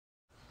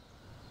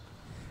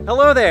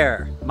Hello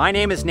there! My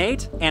name is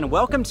Nate, and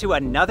welcome to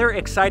another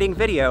exciting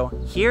video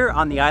here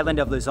on the island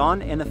of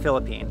Luzon in the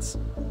Philippines.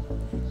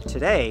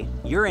 Today,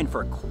 you're in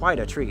for quite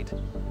a treat.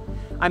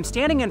 I'm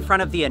standing in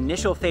front of the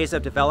initial phase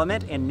of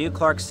development in New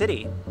Clark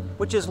City,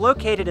 which is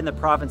located in the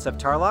province of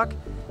Tarlac,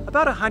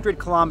 about 100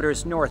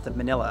 kilometers north of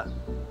Manila.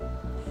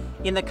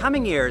 In the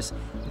coming years,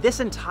 this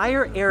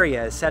entire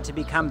area is set to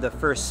become the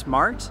first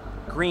smart,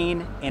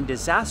 green, and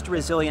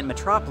disaster-resilient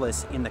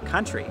metropolis in the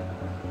country.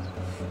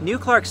 New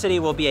Clark City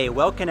will be a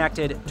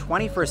well-connected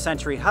 21st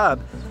century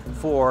hub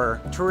for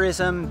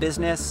tourism,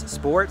 business,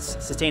 sports,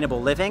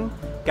 sustainable living,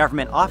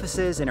 government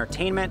offices,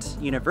 entertainment,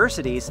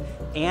 universities,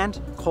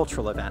 and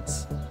cultural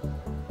events.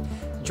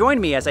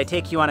 Join me as I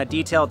take you on a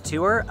detailed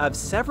tour of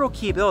several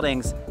key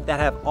buildings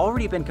that have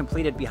already been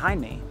completed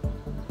behind me.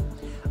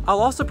 I'll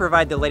also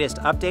provide the latest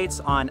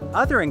updates on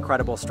other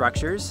incredible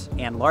structures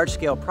and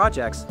large-scale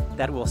projects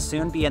that will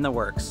soon be in the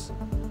works.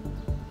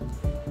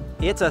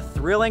 It's a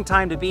thrilling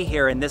time to be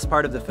here in this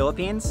part of the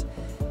Philippines,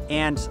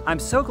 and I'm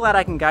so glad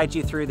I can guide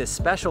you through this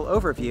special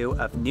overview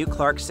of New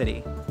Clark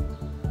City.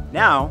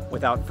 Now,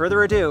 without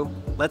further ado,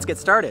 let's get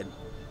started.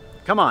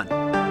 Come on.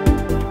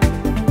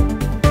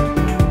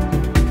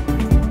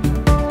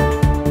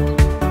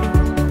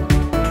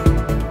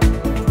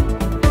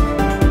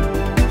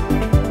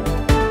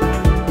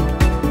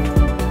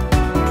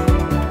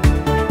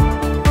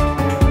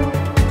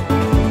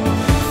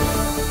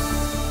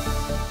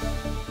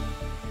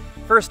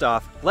 First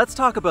off, let's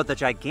talk about the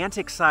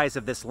gigantic size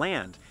of this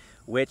land,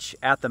 which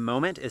at the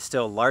moment is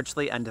still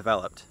largely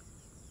undeveloped.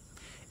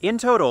 In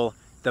total,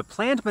 the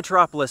planned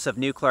metropolis of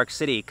New Clark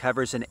City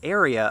covers an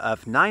area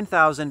of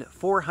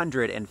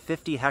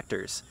 9,450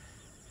 hectares.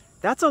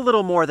 That's a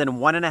little more than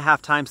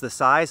 1.5 times the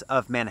size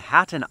of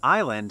Manhattan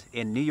Island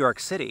in New York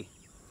City.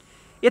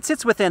 It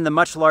sits within the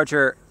much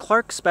larger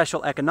Clark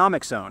Special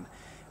Economic Zone,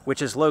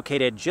 which is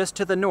located just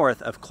to the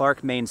north of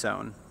Clark Main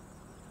Zone.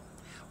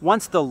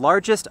 Once the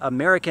largest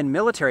American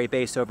military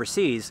base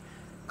overseas,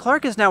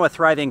 Clark is now a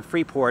thriving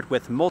free port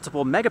with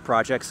multiple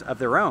megaprojects of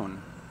their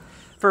own.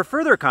 For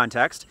further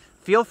context,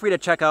 feel free to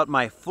check out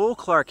my full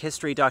Clark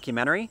history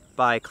documentary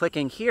by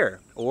clicking here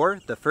or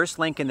the first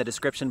link in the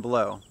description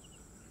below.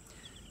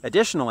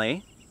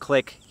 Additionally,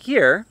 click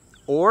here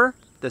or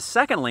the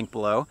second link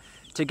below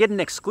to get an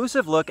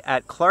exclusive look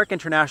at Clark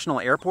International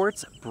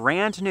Airport's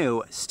brand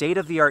new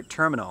state-of-the-art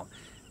terminal,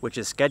 which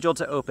is scheduled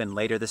to open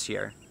later this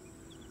year.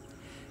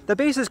 The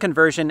base's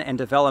Conversion and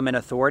Development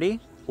Authority,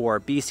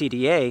 or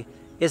BCDA,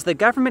 is the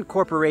government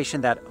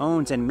corporation that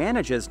owns and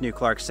manages New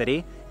Clark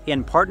City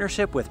in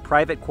partnership with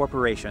private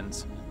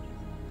corporations.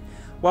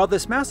 While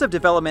this massive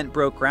development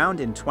broke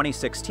ground in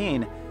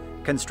 2016,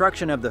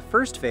 construction of the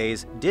first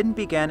phase didn't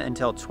begin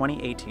until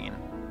 2018.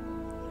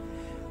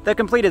 The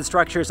completed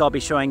structures I'll be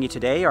showing you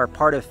today are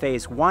part of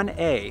Phase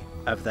 1A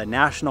of the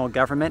National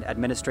Government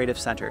Administrative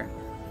Center.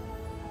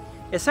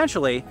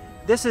 Essentially,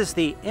 this is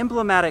the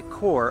emblematic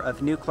core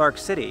of New Clark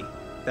City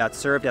that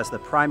served as the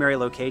primary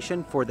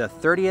location for the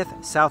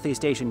 30th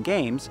Southeast Asian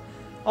Games,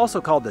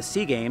 also called the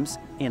SEA Games,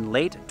 in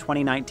late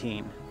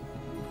 2019.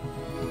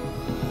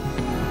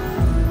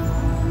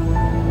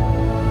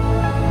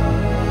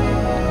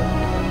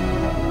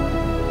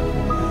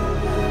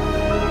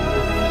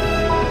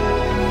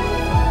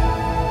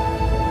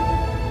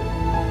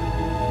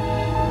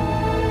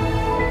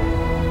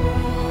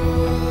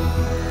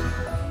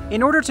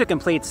 In order to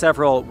complete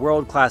several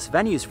world-class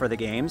venues for the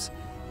Games,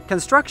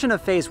 construction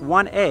of Phase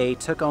 1A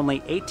took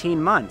only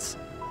 18 months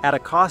at a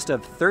cost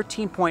of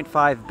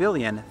 13.5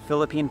 billion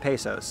Philippine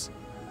pesos.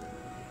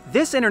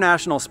 This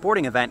international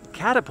sporting event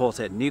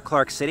catapulted New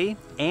Clark City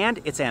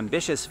and its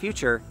ambitious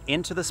future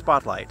into the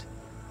spotlight.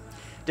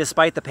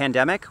 Despite the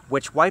pandemic,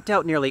 which wiped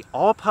out nearly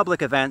all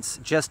public events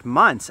just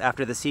months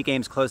after the SEA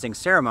Games closing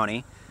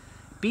ceremony,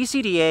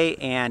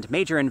 BCDA and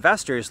major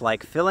investors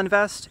like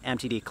Philinvest,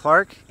 MTD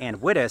Clark,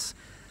 and Witis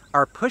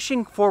are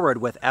pushing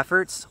forward with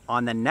efforts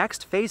on the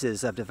next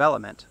phases of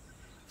development.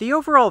 The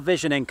overall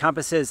vision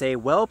encompasses a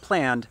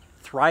well-planned,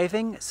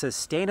 thriving,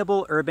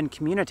 sustainable urban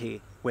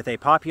community with a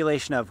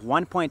population of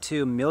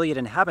 1.2 million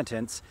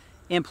inhabitants,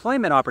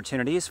 employment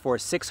opportunities for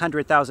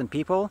 600,000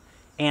 people,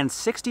 and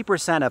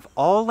 60% of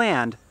all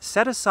land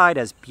set aside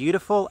as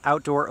beautiful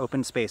outdoor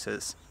open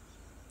spaces.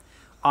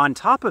 On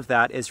top of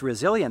that is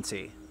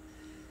resiliency.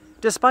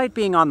 Despite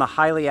being on the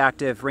highly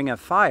active Ring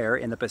of Fire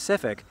in the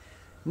Pacific,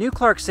 New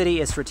Clark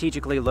City is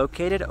strategically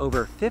located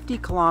over 50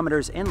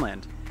 kilometers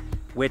inland,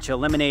 which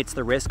eliminates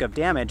the risk of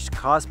damage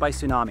caused by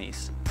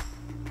tsunamis.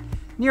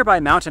 Nearby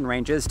mountain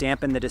ranges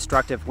dampen the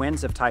destructive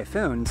winds of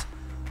typhoons,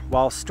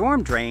 while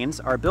storm drains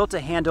are built to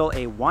handle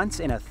a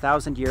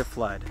once-in-a-thousand-year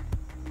flood.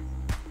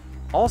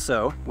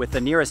 Also, with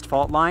the nearest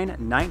fault line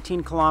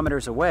 19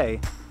 kilometers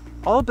away,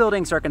 all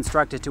buildings are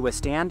constructed to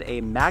withstand a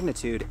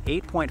magnitude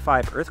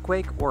 8.5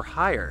 earthquake or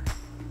higher.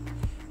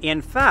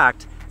 In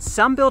fact,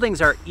 some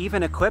buildings are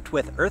even equipped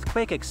with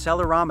earthquake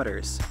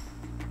accelerometers.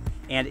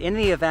 And in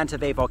the event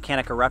of a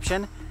volcanic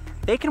eruption,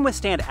 they can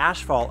withstand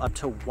ashfall up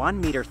to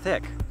 1 meter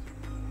thick.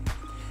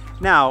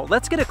 Now,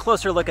 let's get a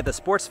closer look at the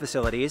sports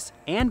facilities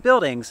and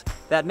buildings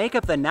that make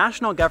up the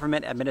National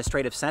Government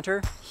Administrative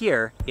Center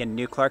here in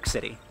New Clark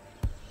City.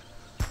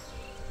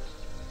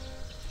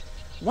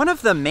 One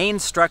of the main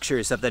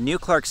structures of the New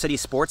Clark City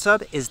Sports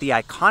Hub is the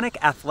iconic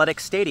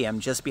Aquatics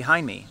Stadium just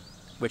behind me,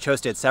 which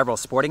hosted several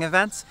sporting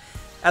events,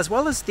 as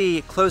well as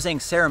the closing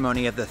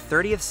ceremony of the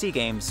 30th SEA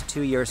Games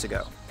 2 years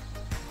ago.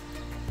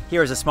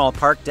 Here is a small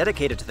park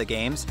dedicated to the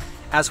Games,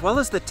 as well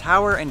as the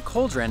tower and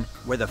cauldron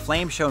where the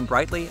flame shone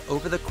brightly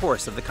over the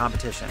course of the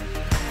competition.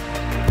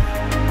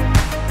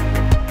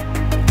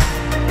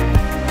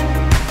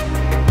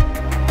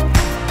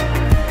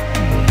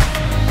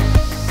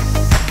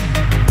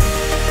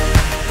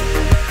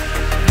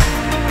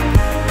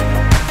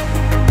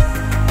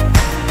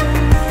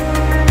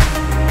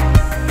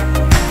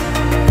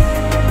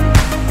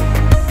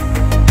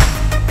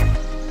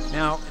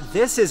 Now,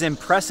 this is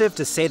impressive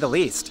to say the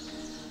least.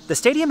 The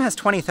stadium has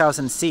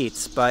 20,000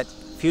 seats, but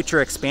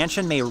future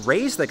expansion may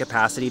raise the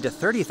capacity to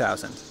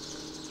 30,000.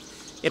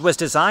 It was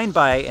designed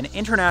by an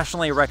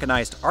internationally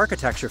recognized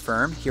architecture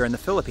firm here in the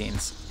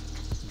Philippines,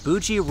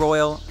 Buji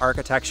Royal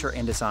Architecture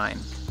and Design.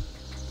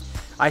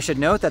 I should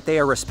note that they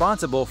are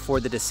responsible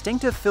for the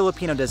distinctive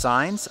Filipino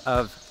designs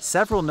of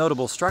several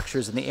notable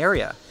structures in the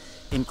area,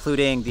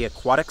 including the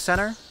Aquatics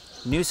Center,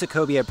 New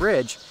Sokovia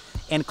Bridge,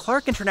 and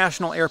Clark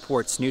International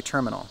Airport's new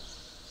terminal.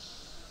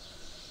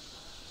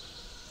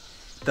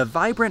 The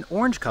vibrant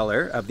orange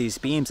color of these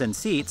beams and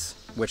seats,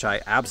 which I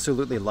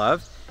absolutely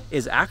love,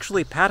 is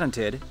actually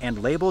patented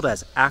and labeled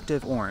as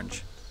active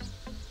orange.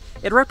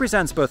 It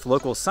represents both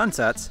local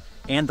sunsets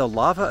and the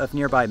lava of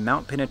nearby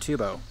Mount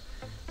Pinatubo,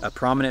 a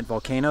prominent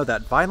volcano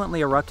that violently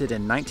erupted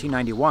in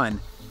 1991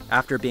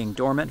 after being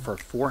dormant for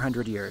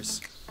 400 years.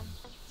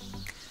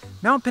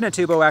 Mount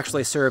Pinatubo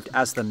actually served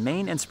as the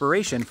main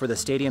inspiration for the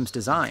stadium's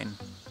design.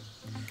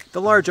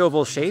 The large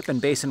oval shape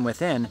and basin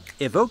within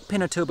evoke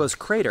Pinatubo's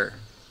crater,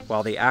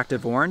 while the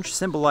active orange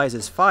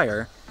symbolizes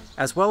fire,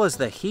 as well as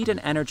the heat and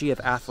energy of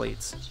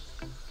athletes.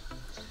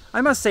 I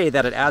must say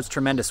that it adds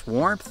tremendous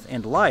warmth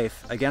and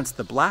life against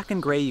the black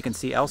and gray you can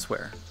see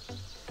elsewhere.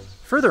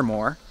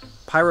 Furthermore,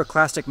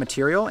 pyroclastic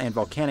material and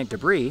volcanic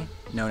debris,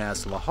 known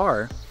as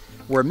lahar,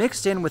 were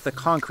mixed in with the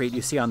concrete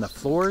you see on the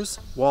floors,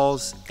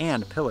 walls,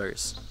 and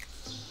pillars.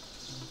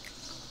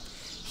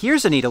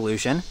 Here's a neat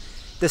illusion.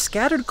 The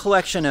scattered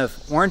collection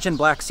of orange and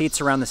black seats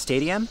around the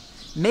stadium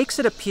makes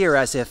it appear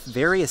as if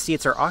various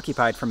seats are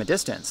occupied from a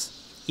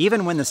distance,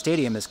 even when the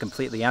stadium is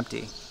completely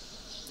empty.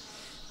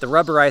 The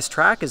rubberized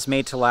track is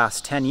made to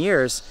last 10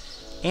 years,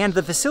 and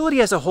the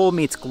facility as a whole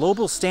meets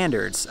global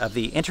standards of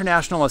the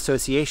International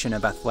Association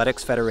of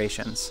Athletics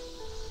Federations.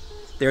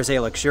 There's a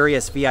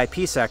luxurious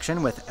VIP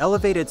section with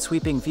elevated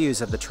sweeping views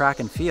of the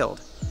track and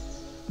field.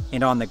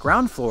 And on the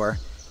ground floor,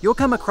 you'll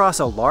come across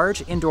a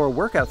large indoor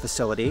workout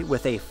facility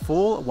with a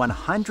full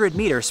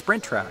 100-meter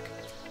sprint track.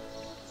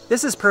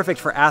 This is perfect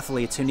for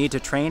athletes who need to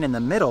train in the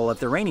middle of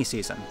the rainy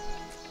season.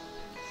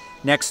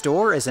 Next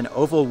door is an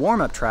oval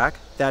warm-up track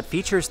that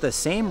features the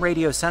same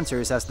radio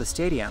sensors as the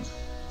stadium.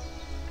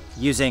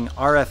 Using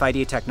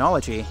RFID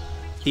technology,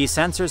 these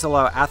sensors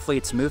allow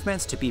athletes'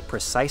 movements to be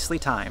precisely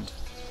timed.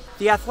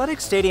 The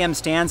Aquatics Stadium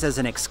stands as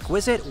an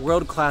exquisite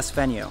world-class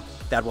venue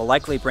that will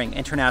likely bring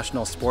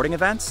international sporting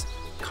events,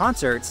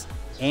 concerts,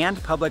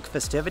 and public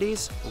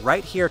festivities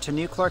right here to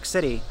New Clark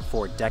City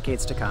for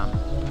decades to come.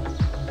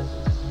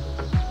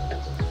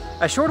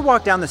 A short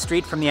walk down the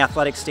street from the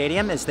Aquatics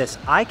Stadium is this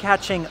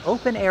eye-catching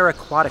open-air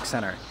aquatic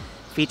center,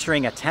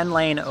 featuring a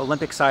 10-lane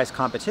Olympic-sized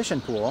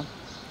competition pool,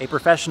 a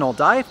professional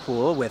dive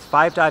pool with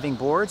 5 diving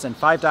boards and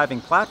 5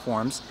 diving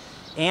platforms,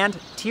 and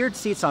tiered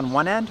seats on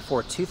one end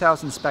for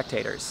 2,000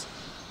 spectators.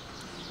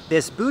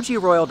 This Buji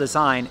Royal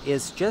design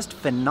is just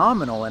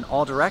phenomenal in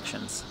all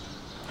directions.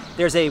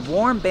 There's a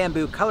warm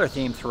bamboo color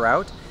theme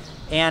throughout,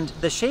 and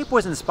the shape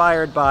was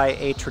inspired by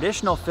a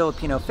traditional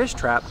Filipino fish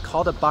trap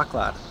called a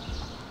baklad.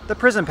 The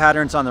prism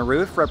patterns on the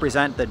roof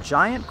represent the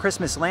giant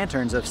Christmas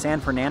lanterns of San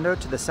Fernando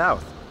to the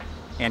south,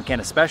 and can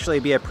especially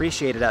be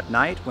appreciated at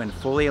night when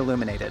fully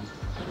illuminated.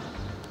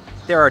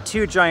 There are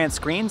 2 giant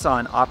screens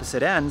on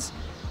opposite ends,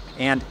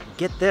 and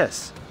get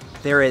this,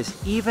 there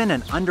is even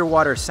an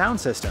underwater sound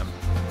system.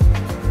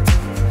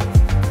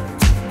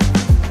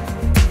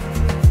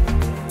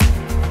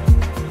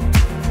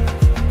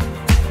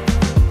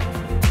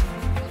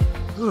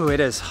 Ooh, it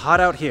is hot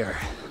out here.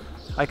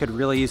 I could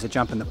really use a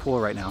jump in the pool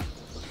right now.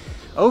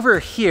 Over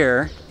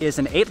here is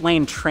an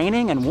 8-lane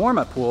training and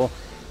warm-up pool,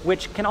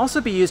 which can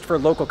also be used for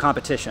local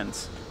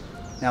competitions.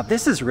 Now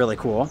this is really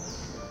cool.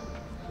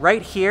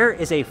 Right here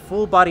is a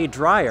full-body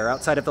dryer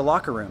outside of the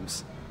locker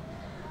rooms.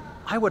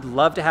 I would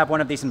love to have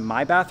one of these in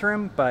my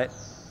bathroom, but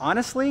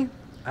honestly,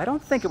 I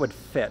don't think it would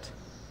fit.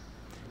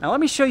 Now let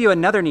me show you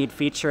another neat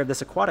feature of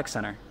this aquatic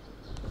center.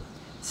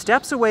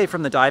 Steps away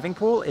from the diving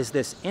pool is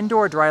this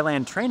indoor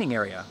dryland training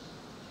area.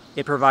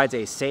 It provides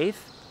a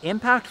safe,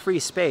 impact-free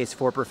space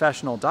for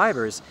professional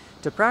divers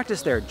to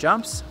practice their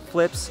jumps,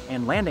 flips,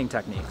 and landing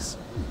techniques.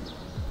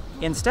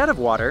 Instead of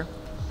water,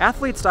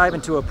 athletes dive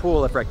into a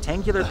pool of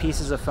rectangular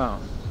pieces of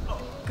foam.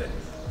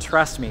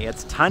 Trust me,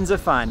 it's tons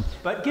of fun.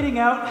 But getting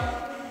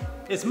out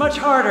is much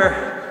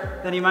harder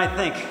than you might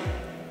think.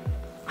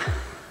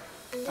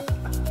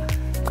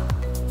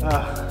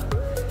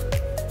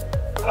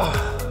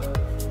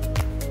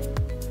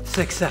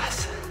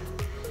 Success.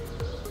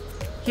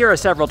 Here are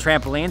several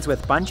trampolines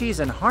with bungees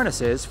and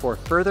harnesses for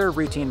further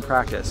routine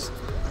practice.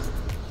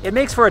 It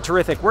makes for a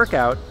terrific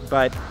workout,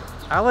 but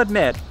I'll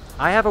admit,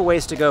 I have a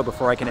ways to go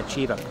before I can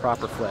achieve a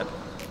proper flip.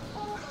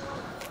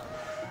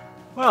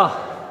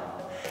 Well,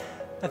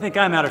 I think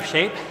I'm out of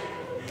shape,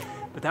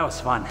 but that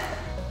was fun.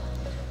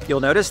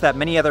 You'll notice that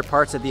many other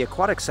parts of the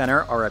Aquatics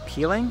Center are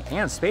appealing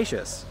and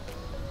spacious.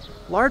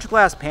 Large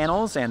glass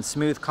panels and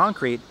smooth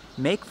concrete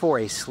make for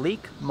a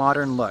sleek,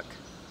 modern look.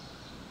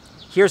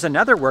 Here's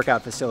another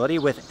workout facility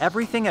with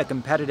everything a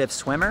competitive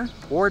swimmer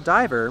or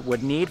diver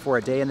would need for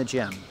a day in the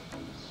gym.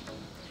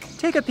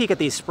 Take a peek at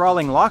these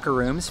sprawling locker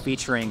rooms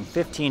featuring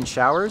 15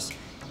 showers,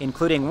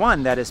 including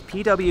one that is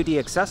PWD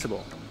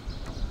accessible.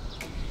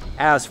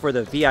 As for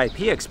the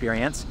VIP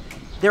experience,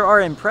 there are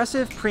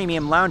impressive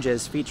premium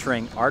lounges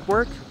featuring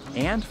artwork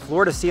and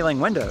floor-to-ceiling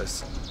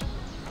windows.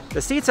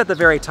 The seats at the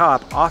very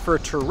top offer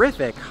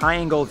terrific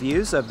high-angle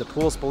views of the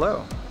pools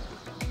below.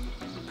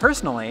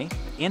 Personally,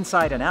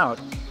 inside and out,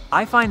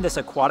 I find this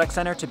Aquatic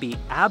Center to be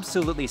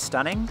absolutely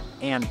stunning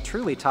and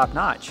truly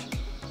top-notch.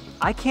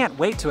 I can't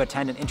wait to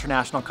attend an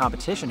international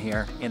competition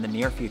here in the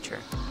near future.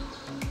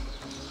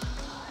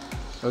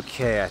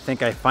 Okay, I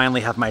think I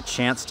finally have my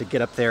chance to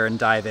get up there and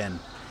dive in.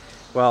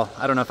 Well,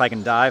 I don't know if I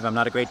can dive, I'm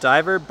not a great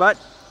diver, but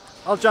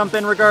I'll jump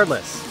in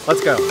regardless.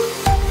 Let's go.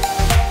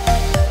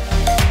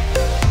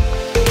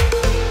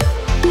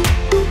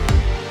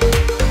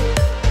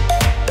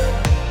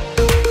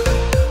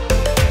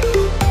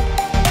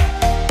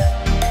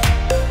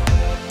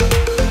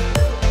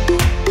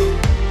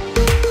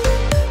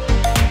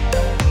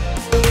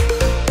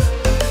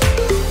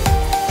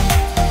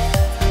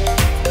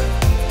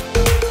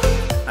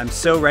 I'm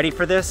so ready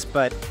for this,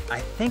 but I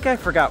think I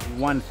forgot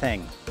one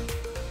thing.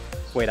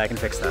 Wait, I can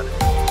fix that.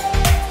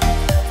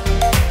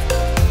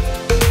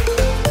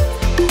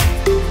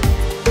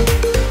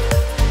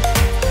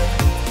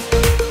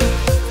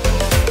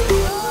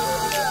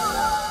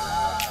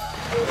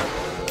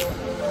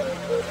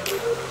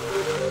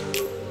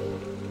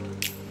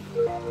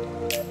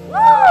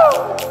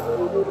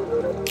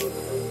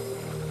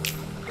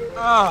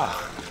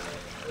 Oh,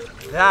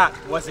 that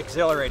was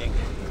exhilarating.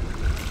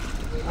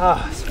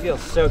 Oh, this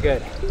feels so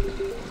good.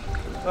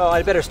 Well,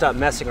 I'd better stop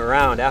messing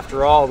around.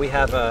 After all, we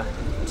have a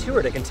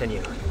tour to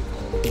continue.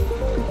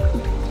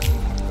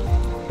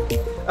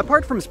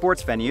 Apart from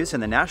sports venues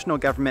in the National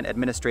Government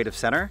Administrative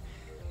Center,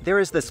 there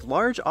is this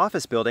large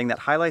office building that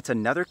highlights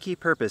another key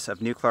purpose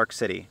of New Clark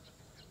City.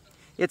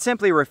 It's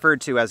simply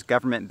referred to as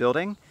Government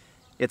Building.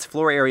 Its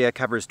floor area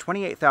covers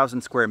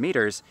 28,000 square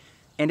meters,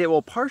 and it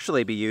will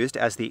partially be used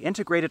as the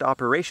Integrated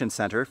Operations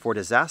Center for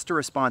Disaster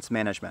Response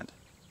Management.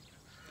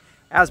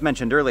 As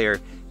mentioned earlier,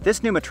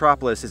 this new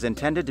metropolis is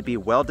intended to be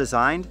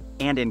well-designed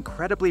and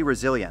incredibly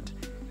resilient,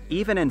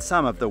 even in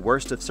some of the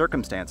worst of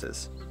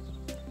circumstances.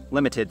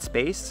 Limited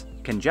space,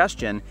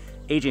 congestion,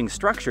 aging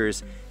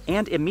structures,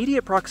 and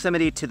immediate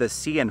proximity to the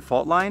sea and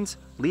fault lines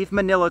leave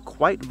Manila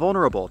quite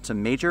vulnerable to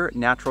major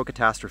natural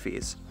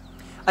catastrophes.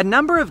 A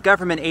number of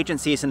government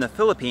agencies in the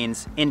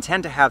Philippines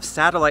intend to have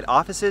satellite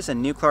offices in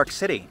New Clark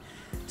City,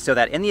 so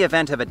that in the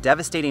event of a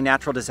devastating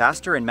natural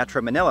disaster in Metro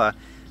Manila,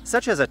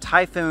 such as a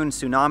typhoon,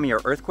 tsunami, or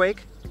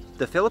earthquake,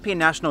 the Philippine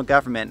national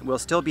government will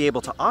still be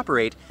able to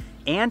operate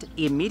and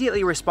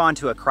immediately respond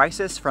to a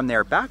crisis from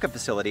their backup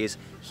facilities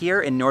here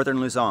in northern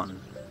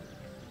Luzon.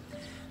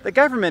 The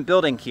government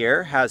building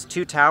here has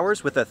 2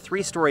 towers with a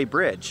 3-story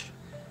bridge.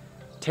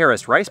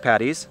 Terraced rice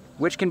paddies,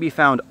 which can be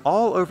found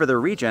all over the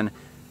region,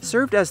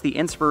 served as the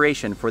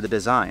inspiration for the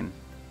design.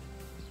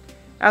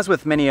 As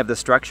with many of the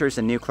structures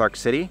in New Clark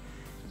City,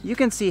 you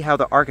can see how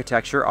the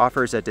architecture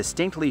offers a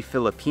distinctly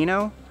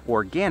Filipino,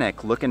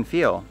 organic look and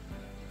feel.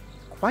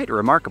 Quite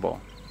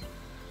remarkable.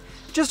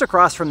 Just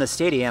across from the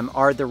stadium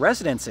are the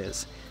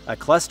residences, a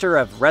cluster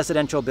of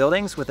residential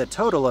buildings with a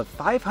total of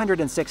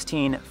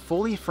 516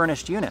 fully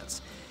furnished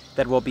units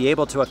that will be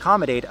able to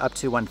accommodate up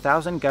to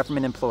 1,000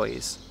 government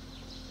employees.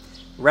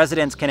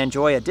 Residents can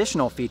enjoy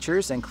additional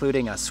features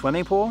including a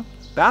swimming pool,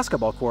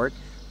 basketball court,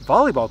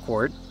 volleyball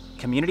court,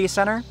 community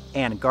center,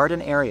 and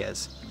garden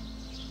areas.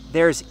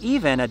 There's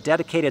even a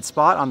dedicated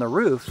spot on the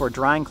roof for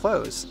drying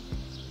clothes.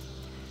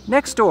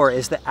 Next door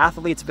is the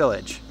Athletes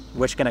Village,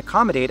 which can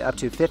accommodate up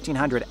to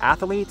 1,500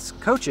 athletes,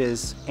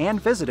 coaches,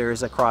 and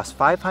visitors across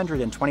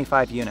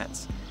 525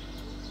 units.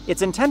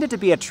 It's intended to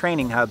be a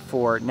training hub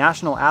for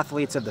national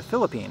athletes of the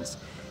Philippines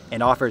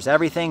and offers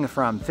everything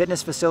from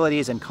fitness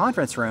facilities and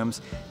conference rooms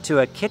to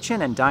a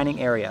kitchen and dining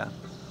area.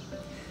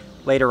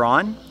 Later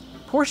on,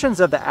 portions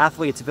of the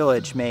Athletes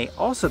Village may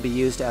also be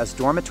used as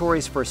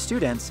dormitories for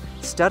students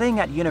studying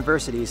at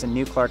universities in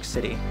New Clark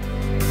City.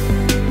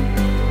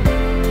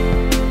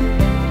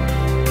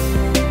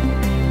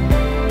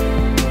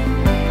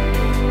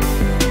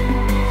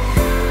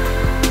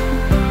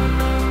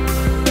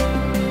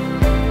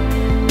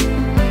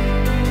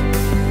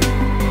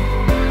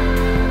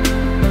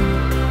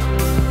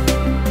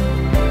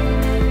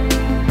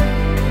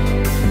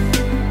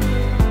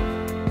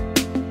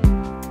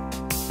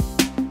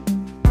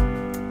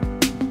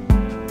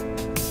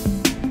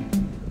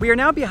 We are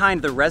now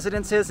behind the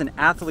Residences and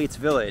Athletes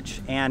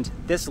Village, and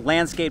this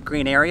landscape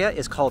green area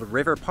is called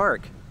River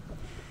Park.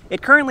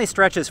 It currently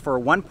stretches for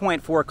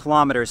 1.4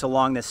 kilometers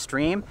along this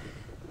stream,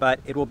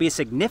 but it will be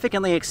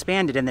significantly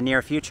expanded in the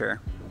near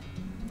future.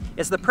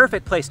 It's the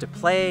perfect place to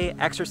play,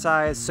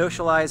 exercise,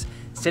 socialize,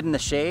 sit in the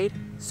shade,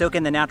 soak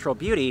in the natural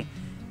beauty,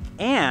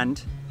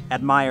 and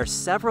admire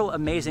several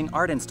amazing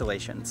art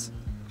installations.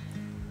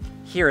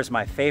 Here is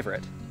my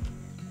favorite.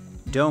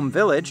 Dome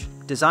Village,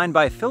 designed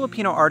by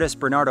Filipino artist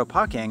Bernardo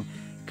Paking,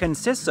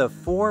 consists of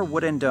 4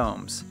 wooden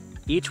domes,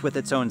 each with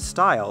its own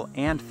style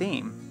and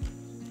theme.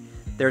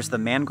 There's the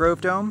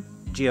Mangrove Dome,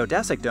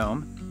 Geodesic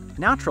Dome,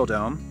 Natural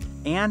Dome,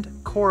 and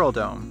Coral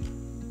Dome.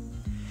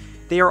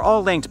 They are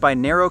all linked by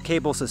narrow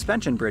cable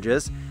suspension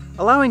bridges,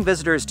 allowing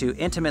visitors to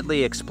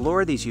intimately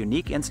explore these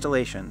unique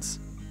installations.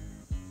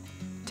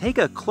 Take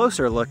a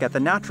closer look at the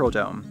Natural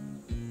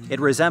Dome.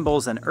 It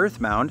resembles an earth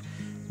mound,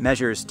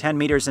 measures 10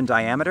 meters in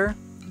diameter,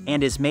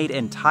 and is made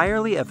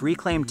entirely of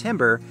reclaimed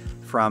timber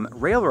from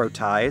railroad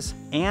ties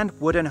and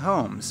wooden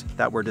homes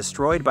that were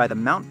destroyed by the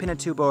Mount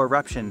Pinatubo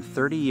eruption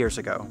 30 years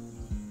ago.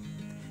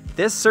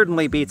 This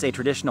certainly beats a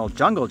traditional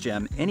jungle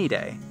gym any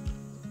day.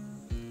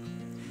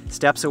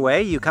 Steps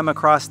away, you come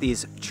across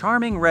these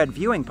charming red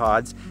viewing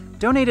pods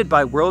donated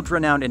by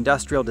world-renowned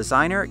industrial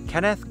designer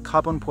Kenneth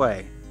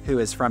Kabunpue, who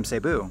is from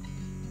Cebu.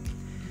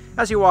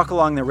 As you walk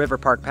along the River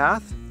Park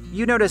path,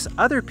 you notice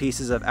other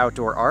pieces of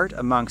outdoor art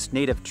amongst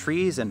native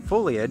trees and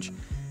foliage,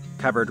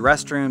 covered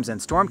restrooms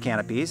and storm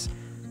canopies,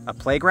 a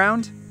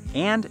playground,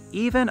 and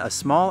even a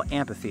small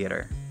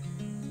amphitheater.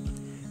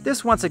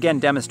 This once again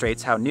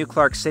demonstrates how New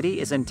Clark City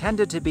is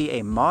intended to be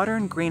a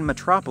modern green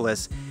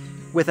metropolis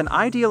with an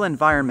ideal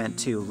environment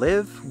to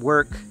live,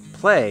 work,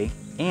 play,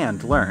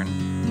 and learn.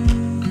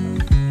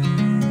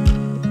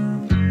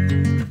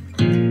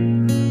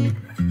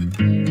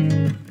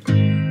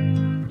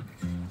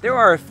 There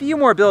are a few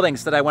more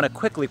buildings that I want to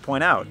quickly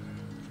point out.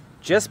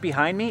 Just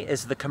behind me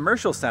is the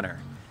Commercial Center,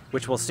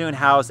 which will soon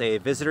house a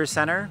visitor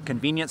center,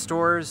 convenience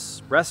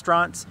stores,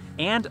 restaurants,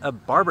 and a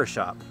barber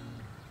shop.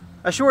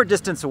 A short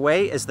distance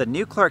away is the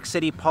New Clark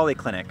City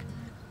Polyclinic,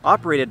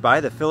 operated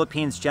by the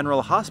Philippines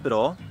General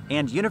Hospital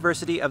and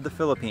University of the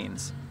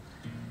Philippines.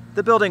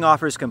 The building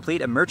offers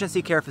complete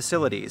emergency care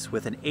facilities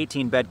with an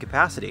 18-bed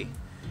capacity,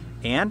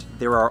 and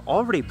there are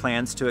already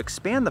plans to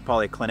expand the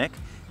polyclinic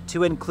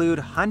to include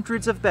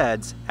hundreds of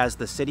beds as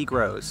the city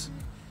grows.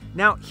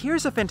 Now,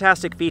 here's a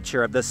fantastic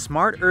feature of the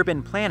smart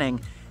urban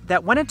planning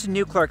that went into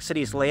New Clark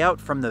City's layout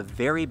from the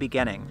very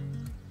beginning.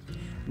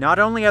 Not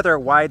only are there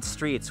wide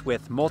streets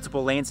with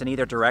multiple lanes in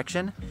either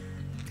direction,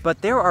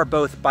 but there are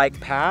both bike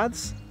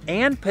paths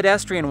and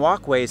pedestrian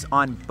walkways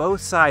on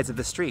both sides of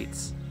the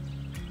streets.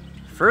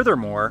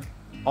 Furthermore,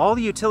 all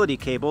utility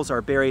cables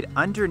are buried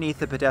underneath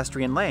the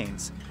pedestrian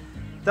lanes,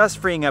 thus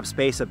freeing up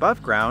space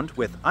above ground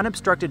with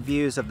unobstructed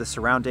views of the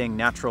surrounding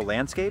natural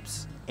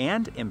landscapes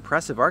and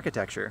impressive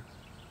architecture.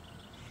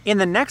 In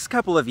the next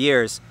couple of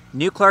years,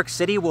 New Clark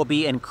City will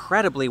be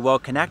incredibly well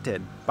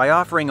connected by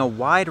offering a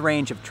wide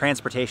range of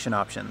transportation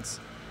options.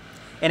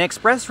 An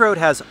express road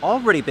has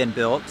already been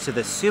built to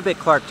the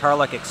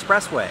Subic-Clark-Tarlac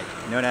Expressway,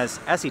 known as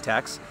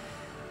SETEX,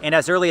 and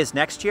as early as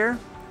next year,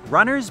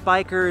 runners,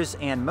 bikers,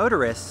 and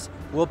motorists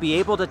will be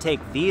able to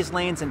take these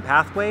lanes and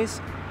pathways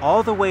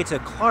all the way to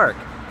Clark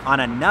on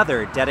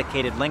another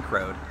dedicated link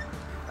road.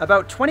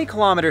 About 20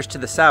 kilometers to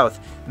the south,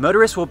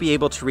 motorists will be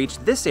able to reach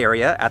this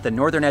area at the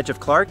northern edge of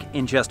Clark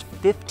in just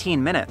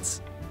 15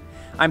 minutes.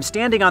 I'm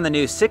standing on the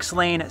new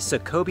 6-lane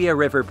Sacobia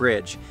River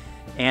Bridge,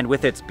 and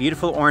with its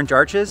beautiful orange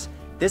arches,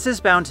 this is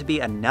bound to be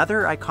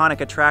another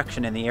iconic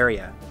attraction in the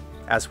area,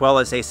 as well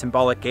as a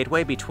symbolic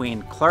gateway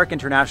between Clark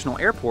International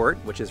Airport,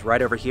 which is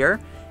right over here,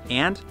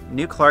 and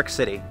New Clark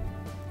City.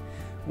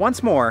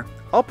 Once more,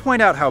 I'll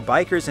point out how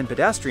bikers and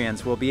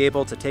pedestrians will be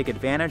able to take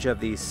advantage of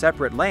these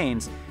separate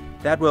lanes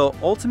that will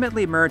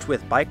ultimately merge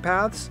with bike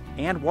paths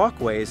and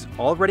walkways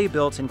already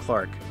built in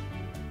Clark.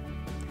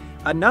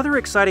 Another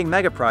exciting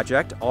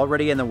megaproject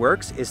already in the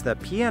works is the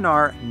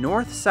PNR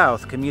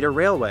North-South Commuter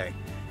Railway,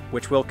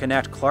 which will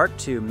connect Clark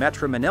to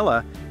Metro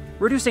Manila,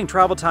 reducing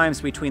travel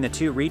times between the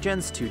two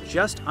regions to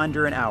just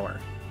under an hour.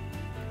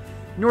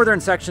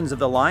 Northern sections of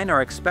the line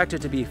are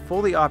expected to be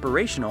fully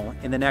operational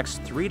in the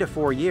next 3 to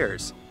 4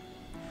 years.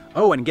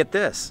 Oh, and get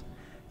this!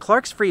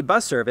 Clark's free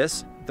bus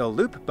service, the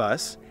Loop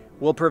Bus,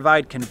 will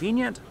provide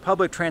convenient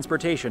public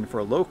transportation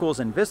for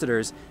locals and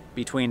visitors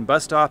between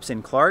bus stops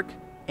in Clark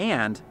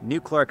and New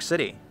Clark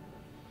City.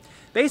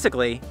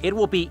 Basically, it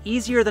will be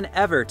easier than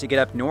ever to get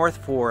up north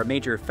for a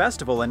major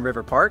festival in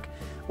River Park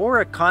or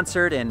a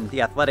concert in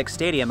the athletic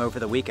stadium over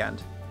the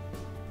weekend.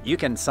 You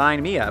can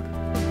sign me up.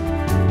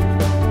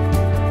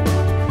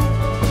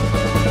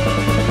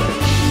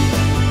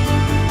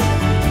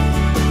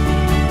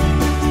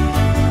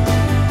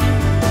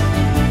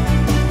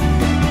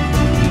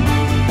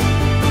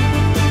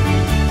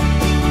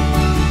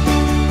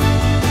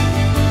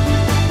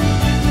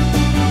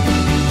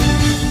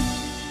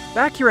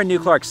 Back here in New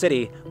Clark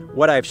City,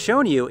 what I've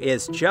shown you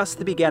is just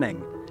the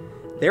beginning.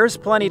 There's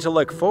plenty to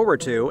look forward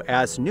to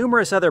as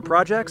numerous other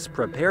projects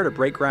prepare to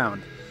break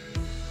ground.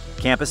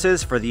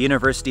 Campuses for the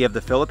University of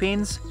the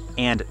Philippines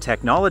and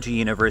Technology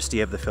University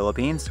of the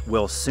Philippines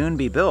will soon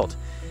be built,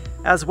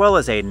 as well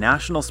as a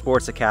National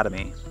Sports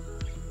Academy.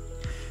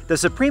 The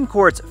Supreme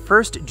Court's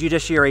first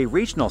Judiciary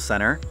Regional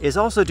Center is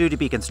also due to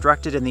be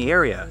constructed in the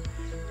area,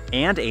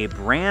 and a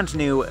brand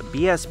new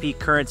BSP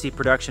currency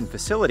production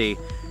facility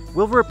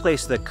will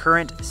replace the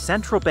current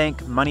central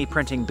bank money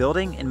printing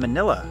building in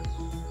Manila.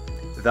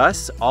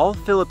 Thus, all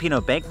Filipino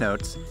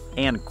banknotes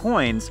and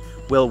coins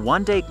will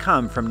one day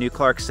come from New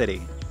Clark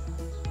City.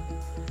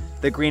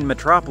 The Green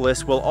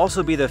Metropolis will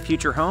also be the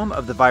future home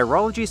of the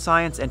Virology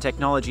Science and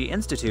Technology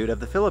Institute of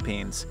the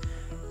Philippines,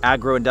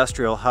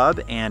 Agro-Industrial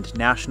Hub and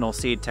National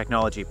Seed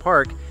Technology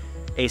Park,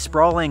 a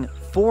sprawling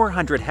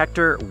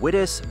 400-hectare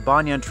Witis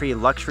Banyan Tree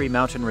Luxury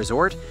Mountain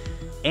Resort,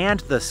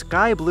 and the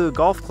Sky Blue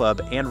Golf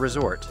Club and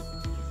Resort.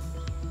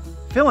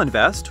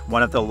 Philinvest,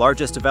 one of the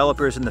largest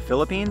developers in the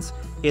Philippines,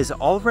 is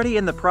already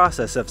in the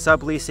process of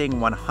subleasing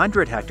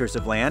 100 hectares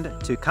of land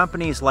to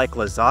companies like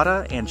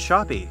Lazada and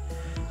Shopee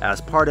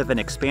as part of an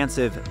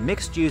expansive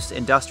mixed-use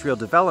industrial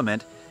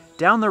development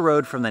down the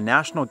road from the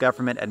National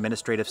Government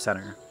Administrative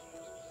Center.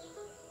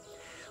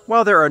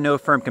 While there are no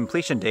firm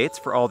completion dates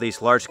for all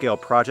these large-scale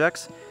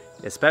projects,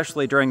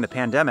 especially during the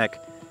pandemic,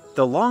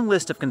 the long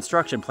list of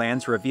construction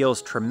plans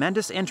reveals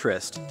tremendous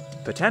interest,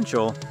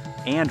 potential,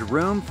 and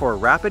room for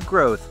rapid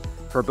growth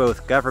for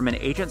both government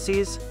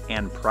agencies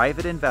and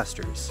private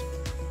investors.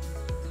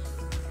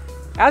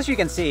 As you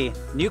can see,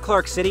 New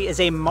Clark City is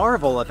a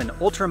marvel of an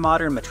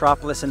ultra-modern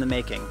metropolis in the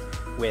making,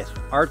 with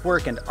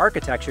artwork and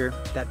architecture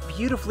that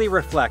beautifully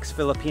reflects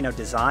Filipino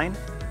design,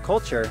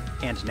 culture,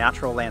 and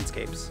natural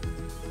landscapes.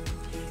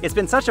 It's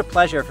been such a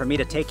pleasure for me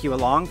to take you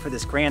along for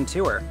this grand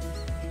tour,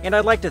 and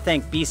I'd like to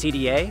thank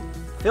BCDA,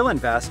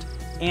 Philinvest,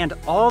 and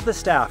all the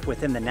staff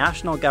within the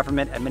National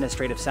Government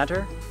Administrative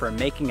Center for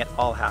making it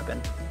all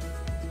happen.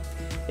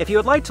 If you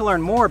would like to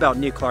learn more about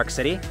New Clark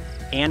City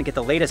and get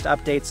the latest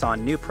updates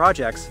on new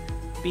projects,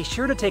 be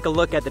sure to take a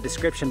look at the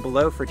description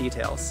below for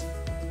details.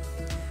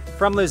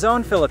 From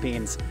Luzon,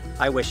 Philippines,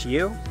 I wish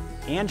you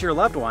and your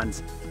loved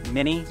ones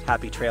many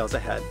happy trails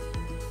ahead.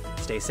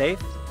 Stay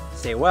safe,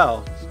 stay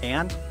well,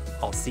 and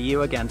I'll see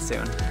you again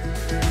soon.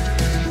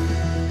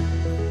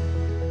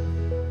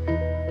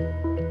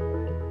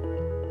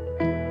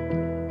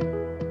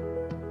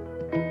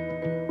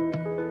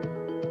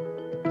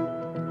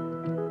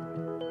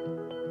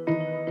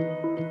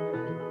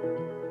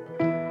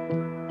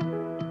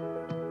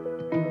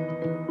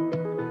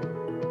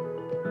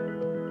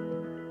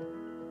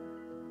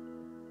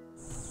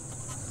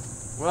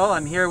 Well,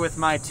 I'm here with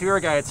my tour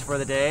guides for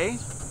the day.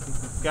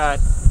 We've got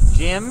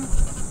Jim,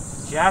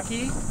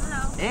 Jackie,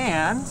 hello,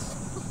 and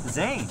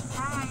Zane.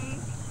 Hi.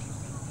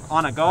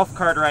 On a golf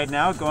cart right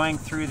now going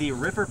through the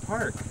River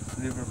Park.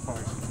 River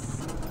Park.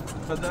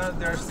 But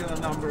there are still a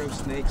number of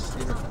snakes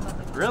here.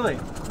 Really?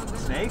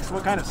 Snakes?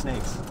 What kind of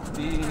snakes?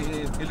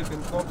 The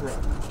Philippine cobra.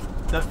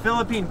 The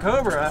Philippine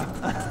cobra?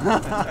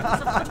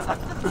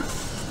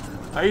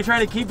 Are you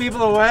trying to keep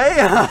people away?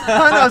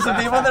 I know some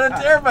people that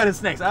are terrified of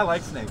snakes. I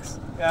like snakes.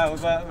 Yeah,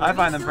 but I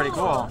find them pretty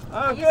cool.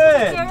 Oh, You're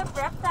good. scared of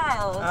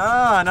reptiles.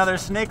 Oh, another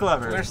snake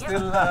lover. we're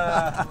still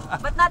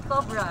But not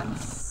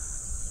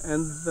cobras.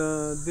 and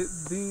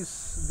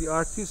the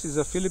artist is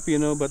a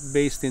Filipino but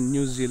based in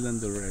New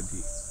Zealand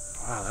already.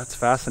 Wow, that's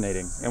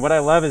fascinating. And what I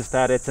love is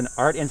that it's an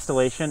art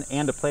installation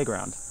and a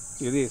playground.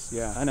 It is,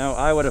 yeah. I know,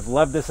 I would have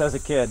loved this as a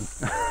kid.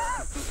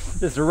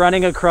 Just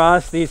running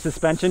across these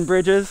suspension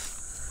bridges.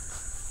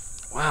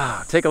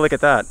 Wow, take a look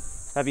at that.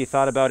 Have you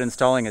thought about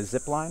installing a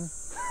zip line?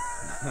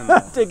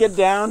 To get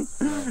down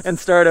and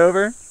start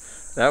over?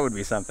 That would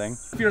be something.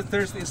 If you're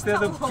thirsty,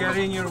 instead of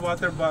carrying your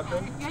water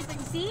bottle,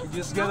 See?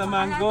 just get a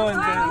mango and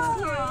then...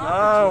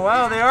 Oh,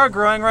 wow, they are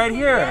growing right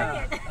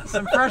here.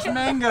 Some fresh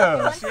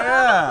mangoes,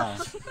 yeah.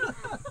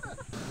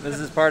 This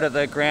is part of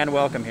the grand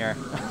welcome here.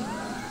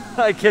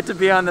 I get to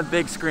be on the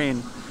big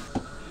screen.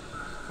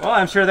 Well,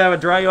 I'm sure that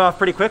would dry you off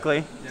pretty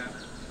quickly. Yeah.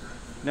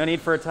 No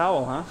need for a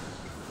towel, huh?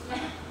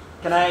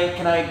 Can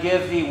I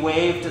give the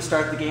wave to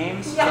start the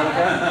games?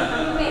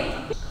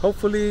 Yeah.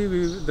 Hopefully,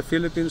 the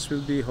Philippines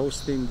will be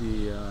hosting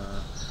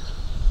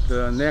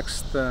the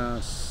next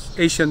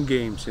Asian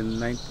Games in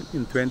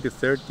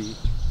 2030. You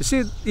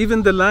see,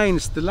 even the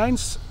lines.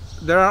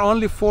 There are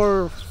only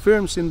 4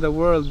 firms in the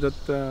world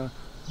that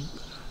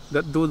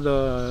do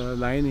the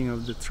lining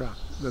of the truck,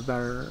 that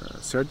are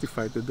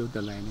certified to do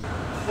the lining.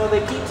 Well, they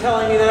keep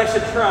telling me that I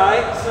should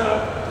try, so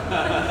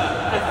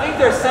I think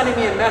they're sending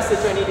me a message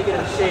I need to get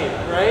in shape,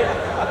 right?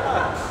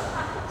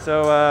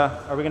 So,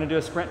 are we going to do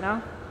a sprint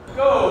now?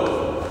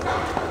 Go!